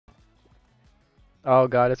Oh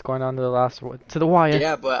god, it's going on to the last one. To the wire.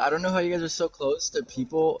 Yeah, but I don't know how you guys are so close to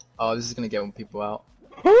people. Oh, this is gonna get people out.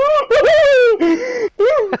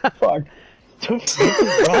 Fuck. What the fuck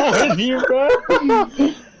is wrong with you,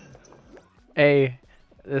 bro? Hey,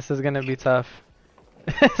 this is gonna be tough.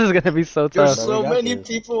 This is gonna be so There's tough. so we got many this.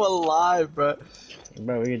 people alive, bro.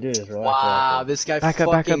 Bro, we can do this. Relax, Wow, relax. this guy Back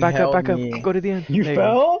up, back up, fucking back up, held back up. me. Go to the end. You There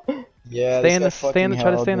go. fell? Yeah, Stay this in guy the, try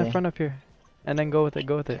to held stay in the me. front up here, and then go with it.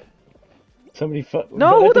 Go with it. Somebody fuck.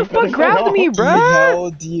 No, who the fuck grabbed me, He bruh?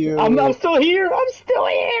 held you. I'm still here. I'm still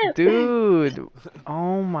here. Dude,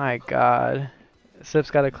 oh my god.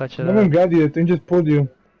 Sip's gotta clutch it No one up. grabbed you, the thing just pulled you.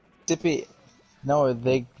 Tippy. No,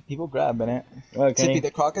 people grabbing it. What, Tippy, Kenny?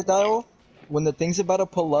 the crocodile, when the thing's about to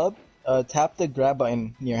pull up, tap the grab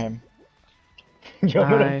button near him. You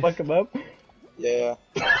want me to Nice. fuck him up? Yeah.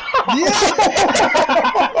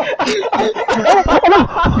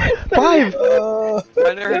 Five!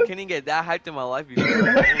 I never heard Kenny get that hyped in my life before.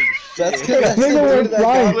 Holy That's shit. because That nigga went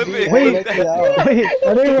flying. Wait. Wait, I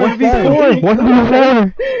didn't even 1v4!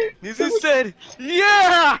 1v4! He just said,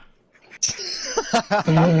 yeah!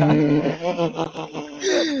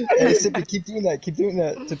 Hey, Sippy, keep doing that. Keep doing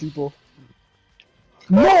that to people.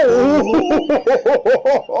 No!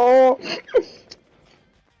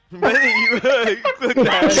 Man, you click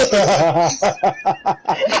that.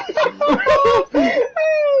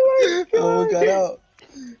 Oh, got out.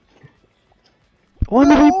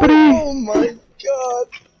 1v3! Oh my god.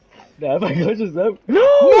 Nah, if I go just up. No!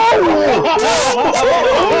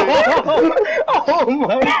 Oh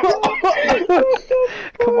my god.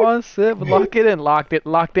 Come on, Sip, lock it in, locked in,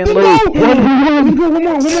 locked in, No! loop.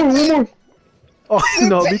 One more. Oh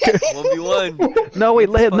no, be careful. 1v1. No, wait,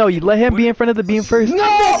 let him be in front of the beam first.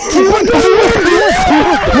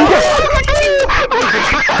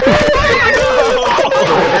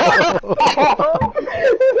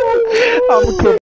 I'm